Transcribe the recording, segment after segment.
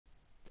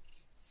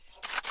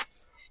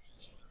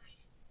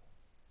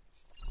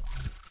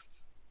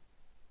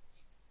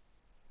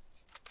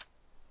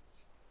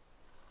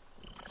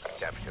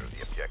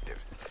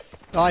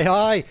Hi,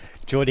 hi!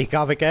 Jody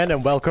Gav again,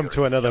 and welcome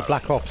to another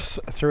Black Ops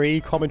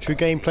 3 commentary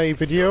gameplay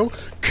video.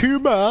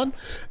 Come on!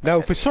 Now,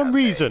 for some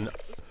reason,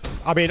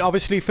 I mean,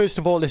 obviously, first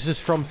of all, this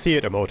is from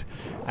theatre mode.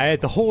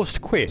 The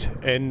host quit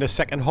in the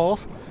second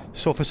half,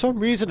 so for some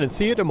reason in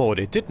theatre mode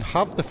it didn't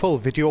have the full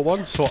video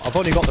one, so I've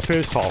only got the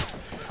first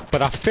half.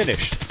 But I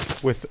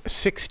finished with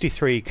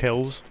 63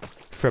 kills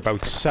for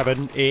about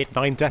 7, 8,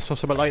 9 deaths or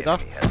something like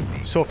that.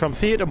 So from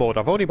theatre mode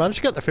I've only managed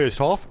to get the first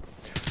half,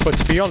 but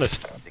to be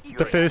honest,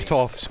 the first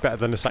half's better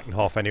than the second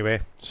half anyway,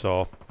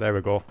 so there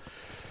we go.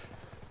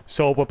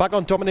 So we're back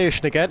on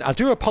Domination again. I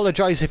do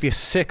apologise if you're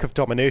sick of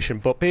Domination,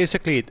 but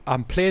basically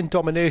I'm playing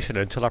Domination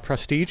until I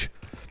Prestige,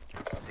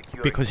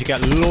 because you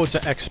get loads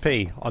of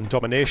XP on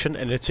Domination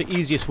and it's the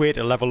easiest way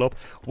to level up.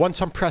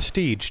 Once I'm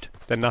Prestiged,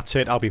 then that's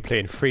it. I'll be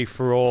playing Free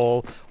For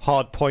All,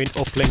 Hardpoint,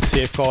 Uplink,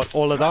 Safeguard,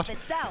 all of that.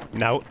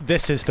 Now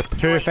this is the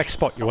perfect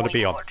spot you want to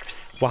be on.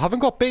 We haven't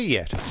got B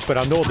yet, but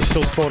I know they're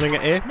still spawning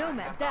at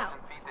A.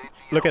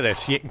 Look at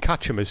this, you can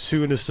catch them as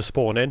soon as they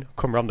spawn in,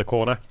 come round the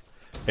corner.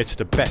 It's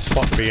the best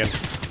spot to be in.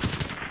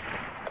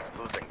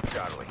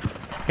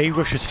 He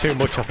rushes too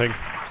much, I think.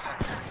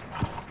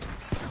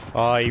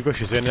 Oh, he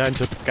rushes in and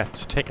ends up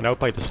gets taken out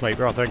by the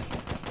sniper, I think.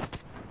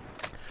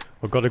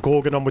 We've got a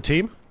Gorgon on the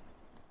team.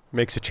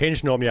 Makes a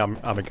change. Normally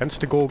I'm against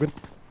the Gorgon.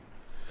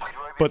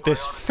 But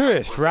this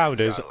first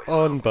round is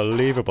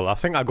unbelievable. I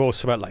think I go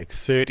somewhere like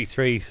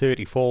 33,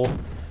 34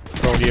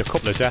 for only a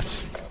couple of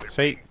deaths.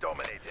 See?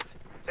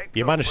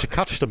 You manage to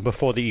catch them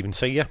before they even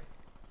see you.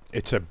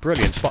 It's a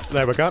brilliant spot.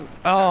 There we go.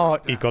 Oh,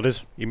 he got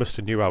us. He must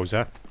have knew I was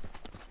there.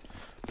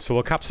 So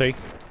we'll cap C.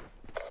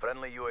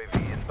 Friendly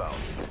UAV inbound.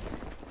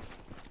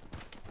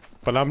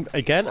 But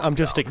I'm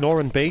just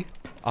ignoring B.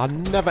 I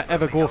never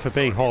ever go for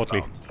B,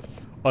 hardly.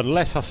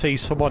 Unless I see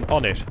someone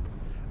on it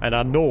and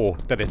I know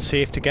that it's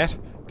safe to get,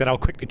 then I'll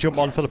quickly jump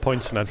on for the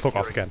points and then fuck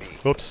off again.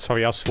 Oops,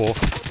 sorry, I swore.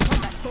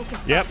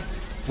 Yep.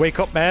 Wake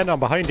up, man, I'm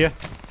behind you.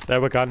 There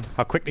we go.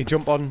 I'll quickly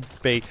jump on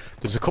B.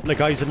 There's a couple of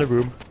guys in the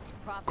room.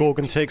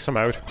 Gorgon takes them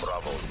out.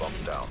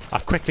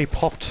 I've quickly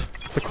popped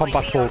the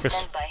combat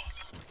focus.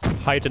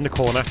 Hide in the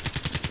corner.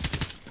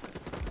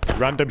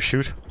 Random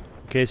shoot.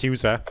 In case he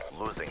was there.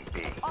 Losing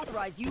B.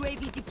 Authorized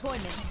UAV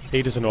deployment.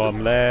 He doesn't know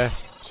I'm there,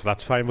 so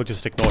that's fine. We'll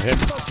just ignore him.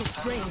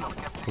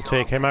 We'll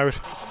take him out.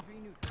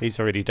 He's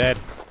already dead.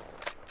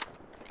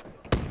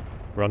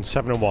 We're on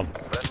 7 and 1.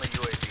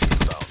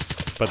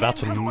 But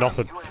that's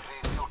nothing.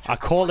 I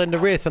call in the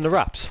Wraith and the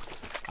Raps,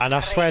 and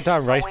I swear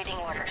down, right,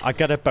 I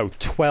get about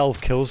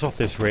 12 kills off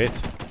this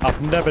Wraith. I've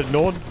never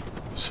known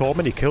so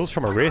many kills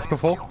from a Wraith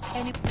before.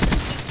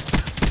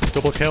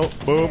 Double kill,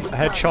 boom,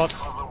 headshot.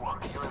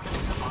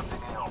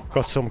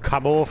 Got some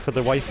camo for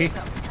the wifey.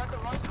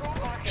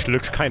 She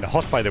looks kind of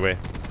hot, by the way.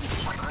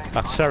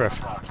 That's Seraph.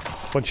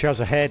 When she has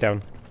her hair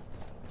down.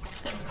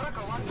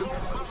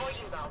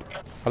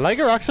 I like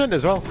her accent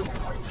as well.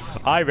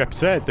 I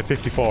represent the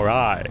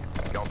 54I.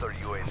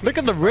 Look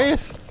at the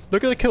Wraith.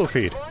 Look at the kill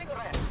feed.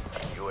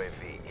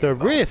 The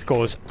Wraith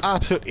goes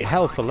absolutely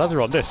hell for leather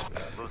on this.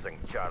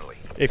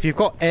 If you've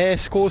got air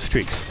score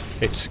streaks,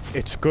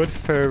 it's good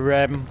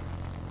for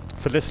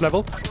this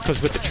level,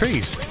 because with the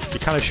trees you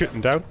kind of shoot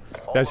them down.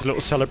 There's a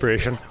little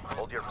celebration,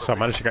 so I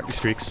managed to get my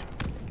streaks.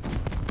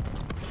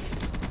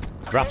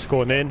 Raps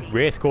going in,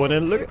 Wraith going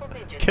in. Look,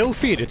 kill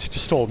feed. It's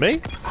just all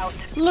me.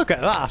 Look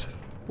at that!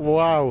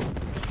 Wow,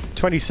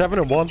 27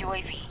 and 1.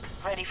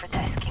 Ready for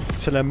tasking.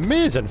 It's an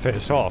amazing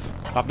first half.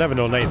 I've never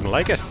known anything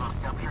like it.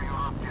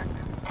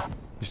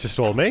 It's just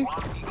all me.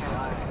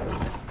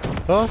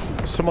 Oh,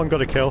 someone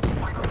got a kill.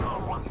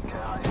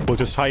 We'll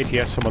just hide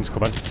here. Someone's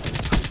coming.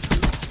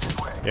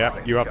 Yeah,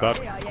 you have that.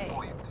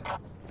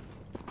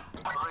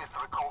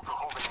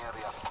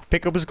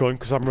 Pick up his gun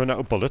because I'm running out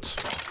of bullets.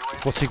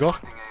 What's he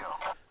got?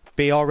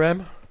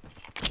 BRM?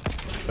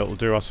 It'll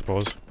do, I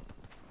suppose.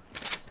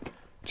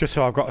 Just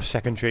so I've got a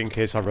secondary in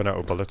case I run out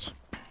of bullets.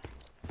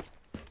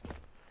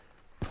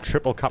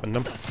 Triple capping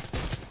them.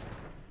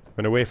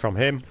 Run away from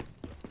him.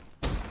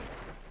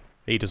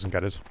 He doesn't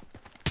get us.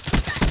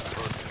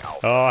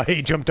 Oh,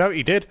 he jumped out,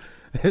 he did.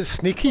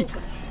 Sneaky.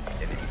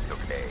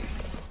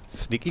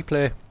 Sneaky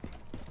play.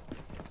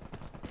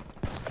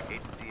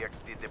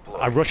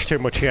 I rush too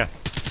much here.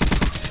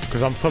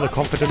 Because I'm full of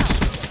confidence.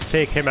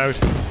 Take him out.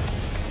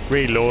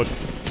 Reload.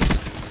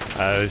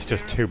 There's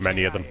just too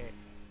many of them.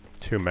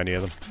 Too many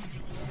of them.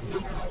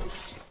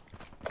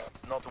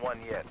 It's not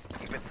one yet.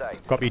 Keep it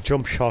tight. Got me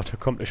jump shot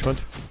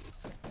accomplishment.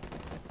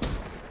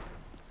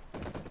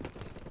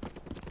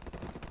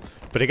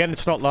 But again,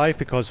 it's not live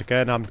because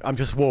again, I'm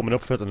just warming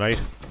up for the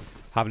night,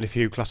 having a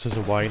few glasses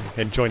of wine,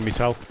 enjoying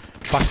myself.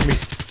 Back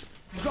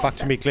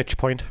to me glitch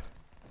point.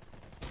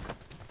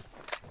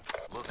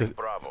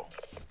 Bravo.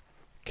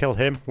 Kill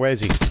him. Where is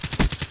he?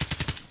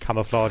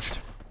 Camouflaged.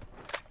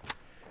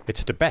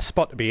 It's the best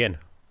spot to be in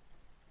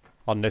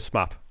on this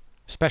map,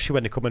 especially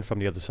when they're coming from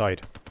the other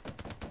side.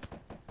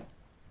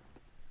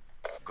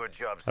 Good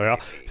job, There we are.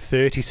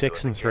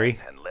 36 and 3.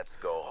 And let's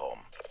go home.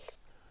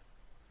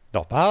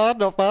 Not bad,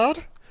 not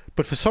bad.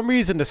 But for some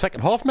reason the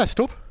second half messed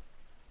up.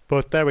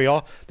 But there we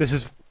are. This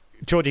is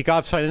Jody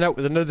Gav signing out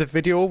with another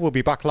video. We'll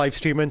be back live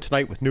streaming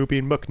tonight with Newbie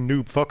and Muck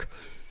Noobfuck.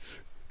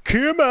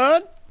 Come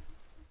on!